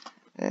about.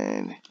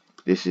 And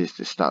this is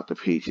to stop the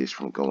pages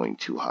from going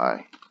too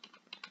high.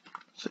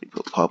 So you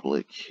put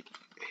public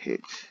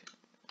hit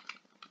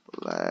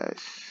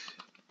last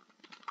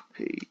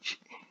page.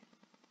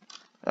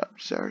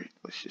 Sorry,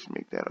 let's just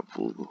make that a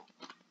blue.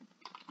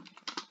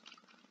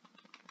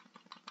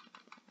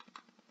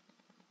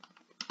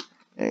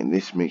 And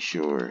this makes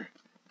sure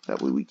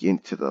that when we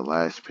get to the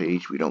last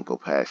page, we don't go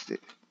past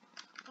it.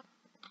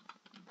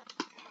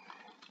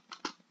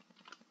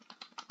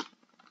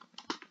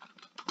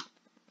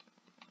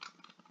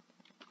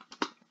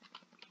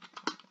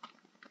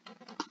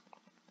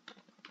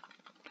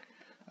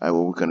 Alright,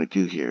 what we're going to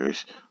do here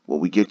is when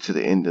we get to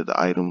the end of the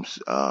items,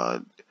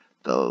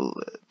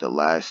 the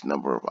last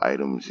number of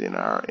items in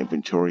our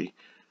inventory,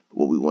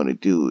 what we want to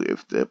do,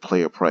 if the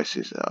player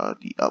presses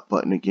the up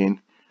button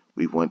again,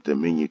 we want the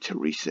menu to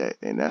reset,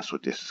 and that's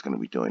what this is going to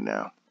be doing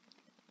now.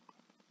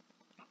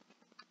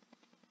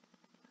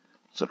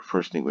 So the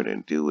first thing we're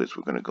going to do is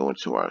we're going to go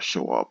into our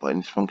show all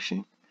buttons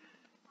function,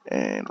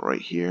 and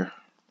right here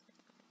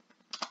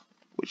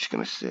we're just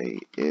going to say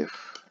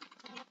if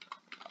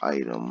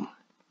item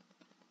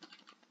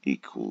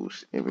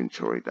equals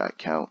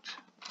inventory.count.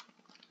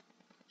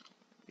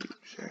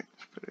 Sorry,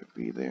 let's put a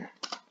V there.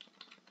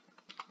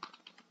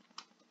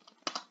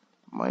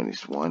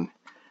 -1.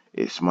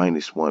 It's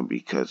 -1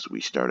 because we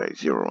start at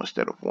 0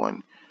 instead of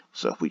 1.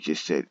 So if we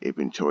just said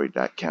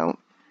inventory.count,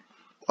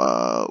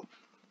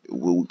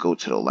 we'll go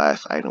to the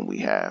last item we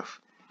have.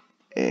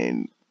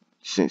 And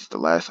since the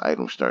last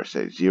item starts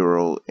at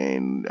 0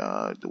 and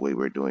the way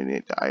we're doing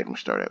it, the items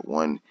start at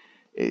 1,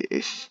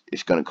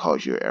 it's going to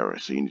cause you an error.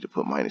 So you need to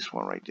put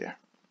 -1 right there.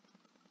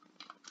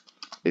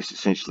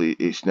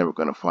 It's never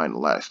going to find the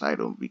last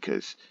item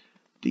because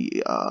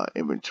the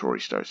inventory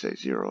starts at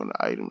 0 and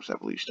the items, I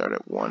believe, start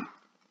at 1.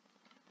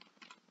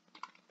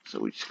 So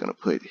we're just going to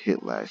put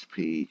hit last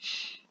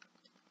page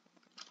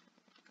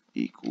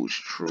equals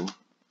true.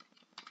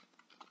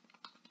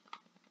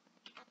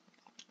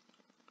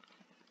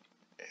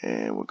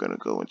 And we're going to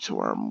go into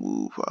our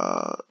move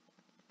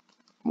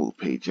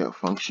page up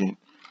function.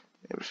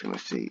 And we're just going to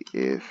say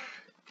if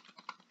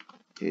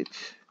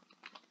hit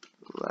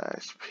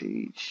last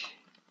page.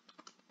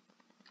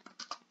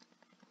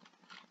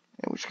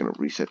 And we're just going to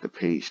reset the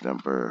page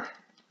number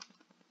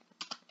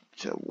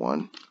to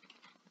 1,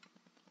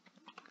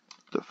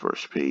 the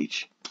first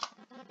page,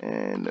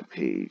 and the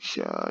page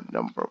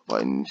number of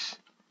buttons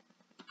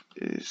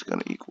is going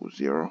to equal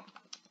 0.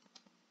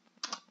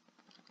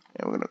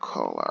 And we're going to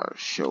call our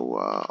show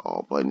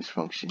all buttons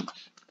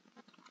functions.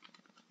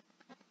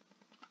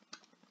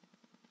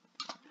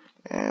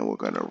 And we're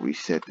going to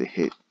reset the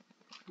hit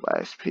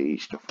last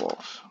page to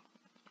false.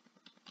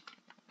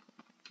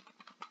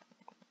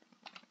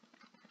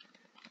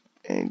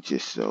 And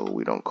just so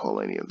we don't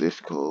call any of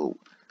this code,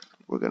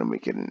 we're going to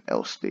make it an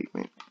else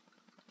statement.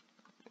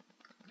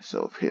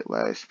 So if hit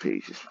last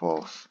page is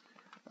false,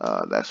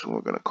 that's when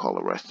we're going to call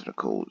the rest of the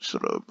code so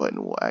the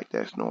button will act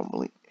as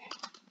normally.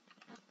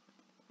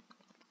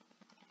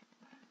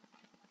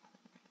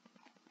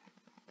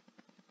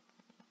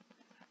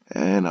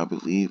 And I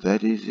believe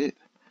that is it.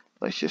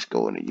 Let's just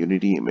go into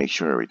Unity and make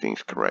sure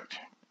everything's correct.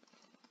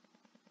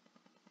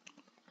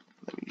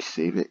 Let me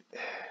save it.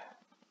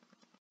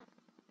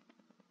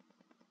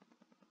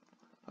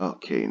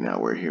 Okay, now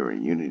we're here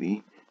in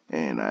Unity,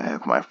 and I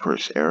have my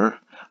first error.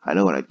 I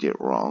know what I did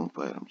wrong,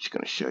 but I'm just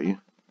going to show you.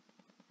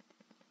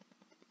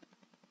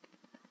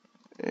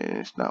 And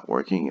it's not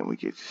working, and we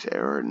get this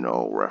error,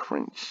 no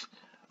reference.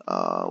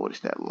 What is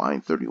that,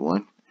 line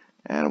 31?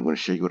 And I'm going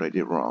to show you what I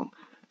did wrong.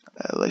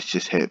 Let's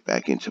just head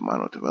back into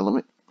Mono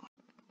Development.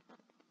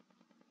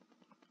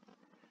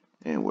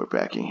 And we're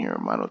back in here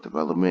in Mono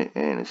Development,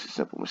 and it's a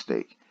simple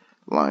mistake.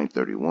 Line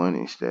 31,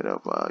 instead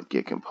of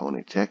get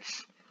component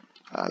text,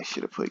 I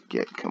should have put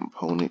get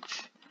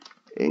component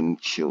in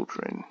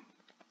children,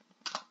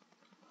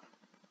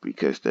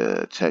 because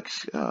the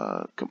text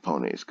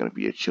component is going to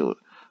be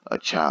a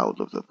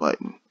child of the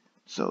button.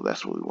 So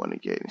that's what we want to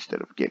get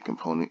instead of get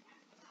component.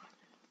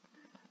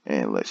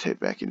 And let's head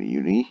back into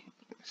Unity.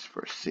 Let's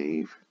first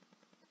save.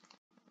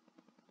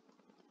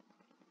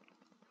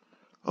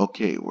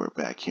 Okay, we're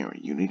back here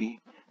in Unity,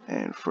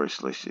 and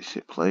first let's just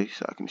hit play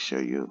so I can show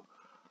you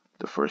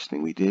the first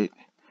thing we did.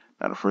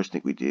 Now the first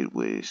thing we did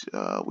was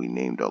we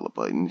named all the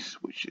buttons,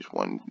 which is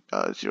 1,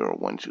 0,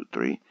 1, 2,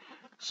 3.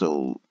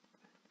 So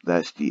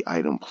that's the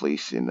item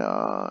place in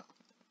the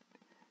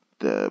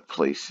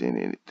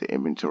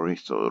inventory.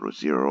 So it was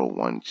 0,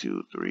 1,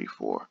 2, 3,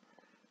 4.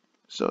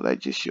 So that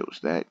just shows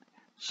that.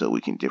 So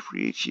we can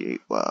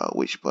differentiate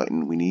which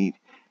button we need,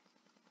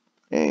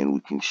 and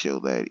we can show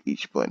that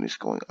each button is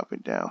going up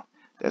and down.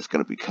 That's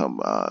going to become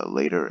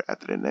later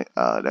after the next.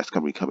 That's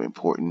going to become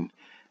important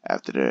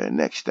after the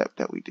next step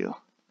that we do.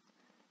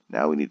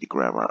 Now we need to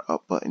grab our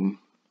up button,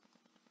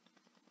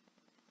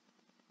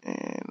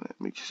 and let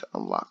me just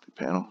unlock the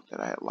panel that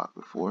I had locked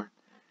before.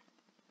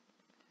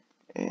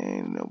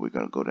 And we're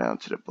going to go down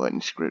to the button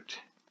script,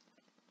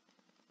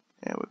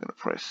 and we're going to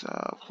press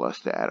plus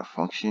to add a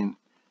function.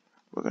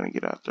 We're going to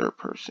get our third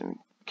person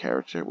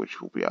character, which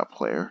will be our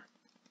player.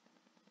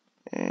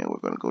 And we're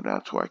going to go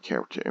down to our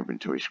character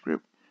inventory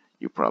script.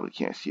 You probably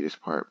can't see this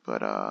part,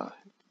 but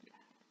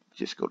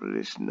just go to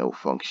this no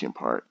function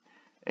part.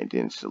 and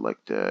then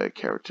select the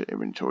character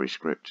inventory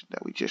script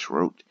that we just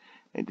wrote,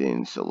 and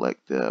then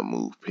select the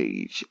move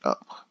page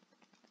up.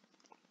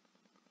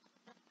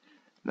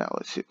 Now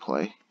let's hit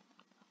play,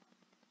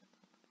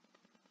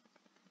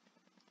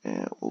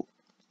 and let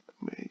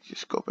me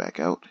just go back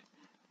out.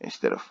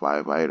 Instead of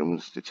 5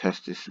 items to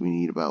test this, we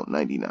need about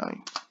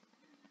 99.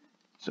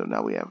 So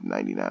now we have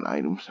 99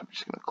 items. I'm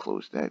just going to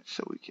close that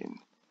so we can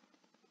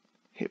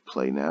hit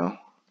play now,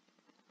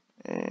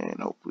 and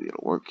hopefully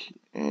it'll work.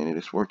 And it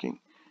is working.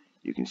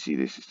 You can see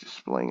this is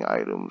displaying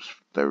items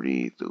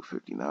 30 through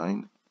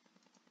 59,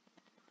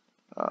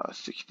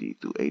 60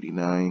 through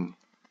 89,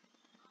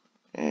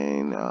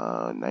 and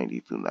 90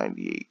 through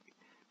 98.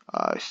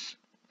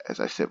 As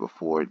I said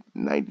before,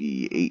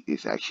 98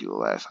 is actually the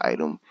last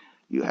item.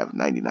 You have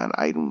 99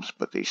 items,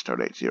 but they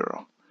start at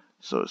 0.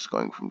 So it's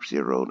going from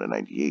 0 to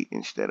 98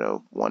 instead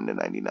of 1 to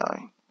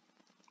 99.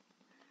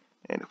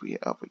 And if we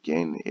hit up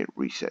again, it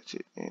resets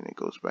it and it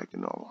goes back to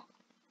normal.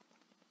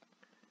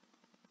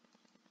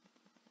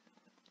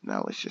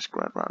 Now let's just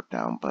grab our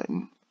down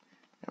button,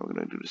 and we're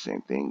going to do the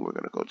same thing. We're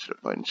going to go to the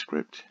button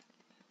script,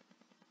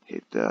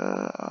 hit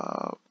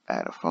the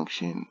add a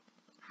function,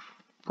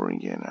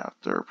 bring in our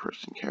third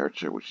person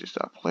character, which is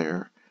our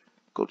player,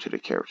 go to the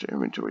character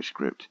inventory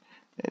script,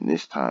 and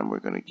this time we're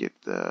going to get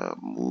the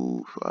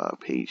move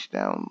page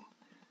down.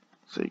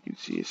 So you can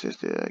see it says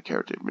the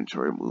character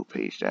inventory move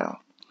page down,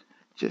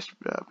 just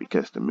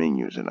because the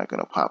menus are not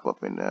going to pop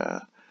up in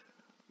the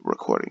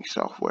recording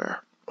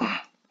software.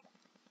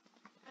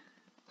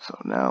 So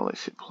now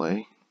let's hit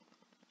play,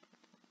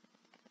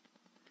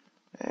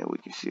 and we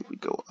can see if we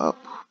go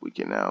up, we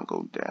can now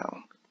go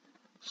down.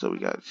 So we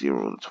got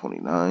 0 to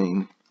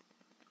 29.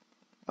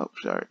 Oh,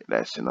 sorry,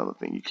 that's another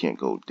thing. You can't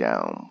go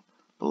down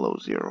below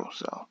 0.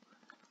 So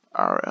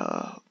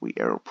we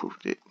arrow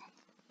proofed it,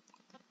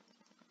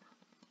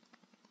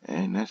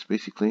 and that's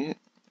basically it.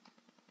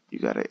 You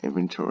got an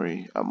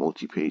inventory, a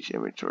multi-page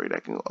inventory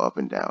that can go up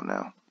and down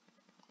now.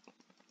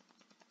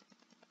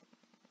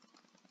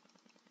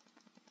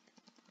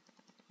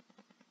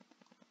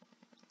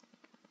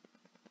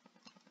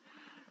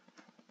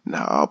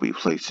 Now I'll be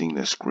placing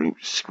the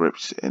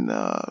scripts in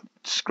the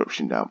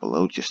description down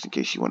below, just in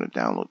case you want to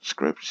download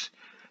scripts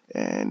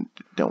and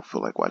don't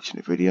feel like watching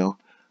the video.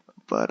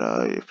 But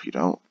if you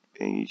don't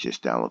and you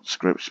just download the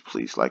scripts,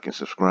 please like and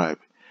subscribe.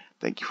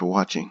 Thank you for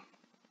watching.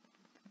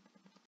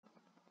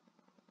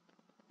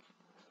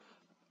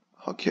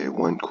 Okay,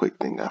 one quick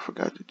thing I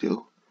forgot to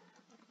do.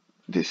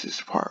 This is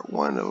part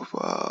 1 of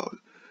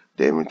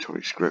the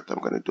inventory script. I'm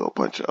going to do a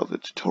bunch of other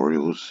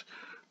tutorials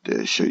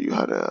to show you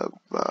how to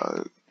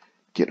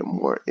get a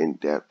more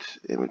in-depth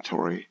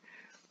inventory,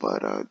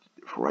 but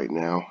for right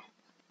now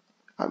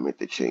I meant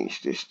to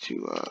change this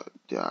to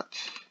dot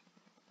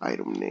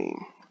item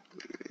name.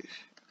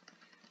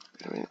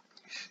 Let me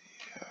see,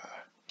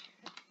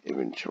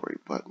 inventory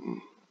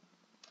button,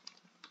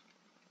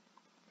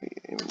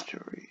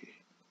 inventory,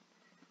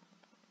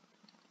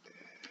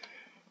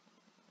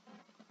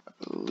 I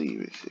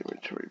believe it's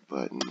inventory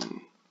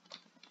button,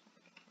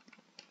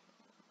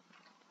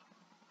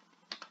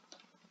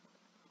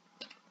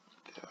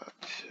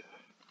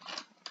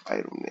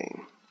 item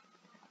name.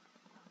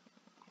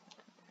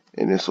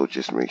 And this will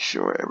just make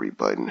sure every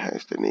button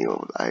has the name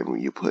of the item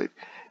you put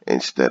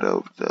instead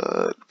of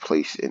the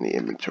place in the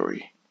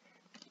inventory,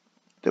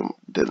 the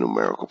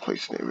numerical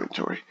place in the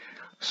inventory.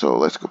 So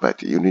let's go back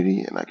to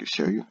Unity and I can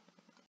show you.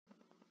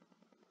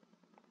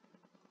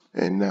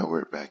 And now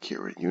we're back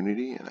here in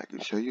Unity and I can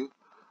show you.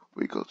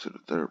 We go to the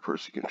third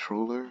person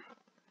controller,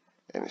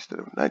 and instead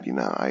of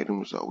 99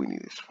 items, all we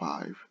need is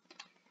 5.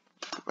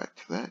 Let's go back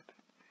to that.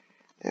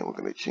 And we're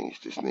going to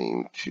change this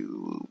name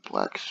to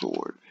Black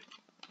Sword.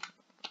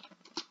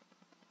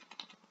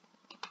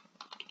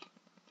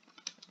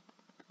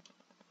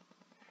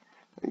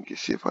 And you can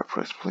see if I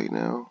press play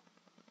now,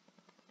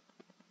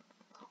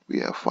 we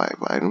have 5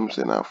 items,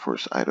 and our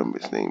first item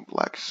is named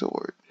Black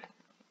Sword.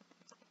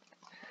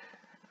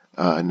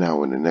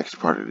 Now in the next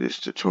part of this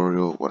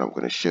tutorial, what I'm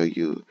going to show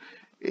you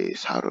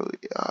is how to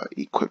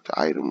equip the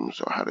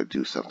items, or how to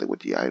do something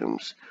with the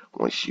items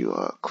once you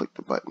click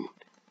the button,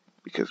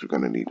 because we're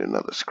going to need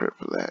another script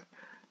for that.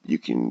 You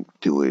can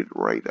do it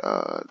right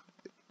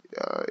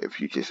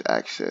if you just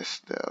access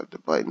the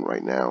button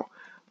right now,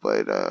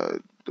 but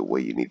the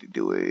way you need to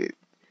do it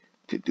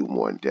to do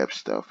more in-depth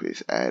stuff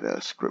is add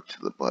a script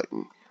to the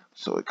button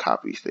so it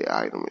copies the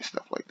item and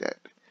stuff like that.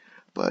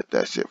 But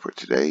that's it for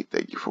today.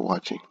 Thank you for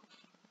watching.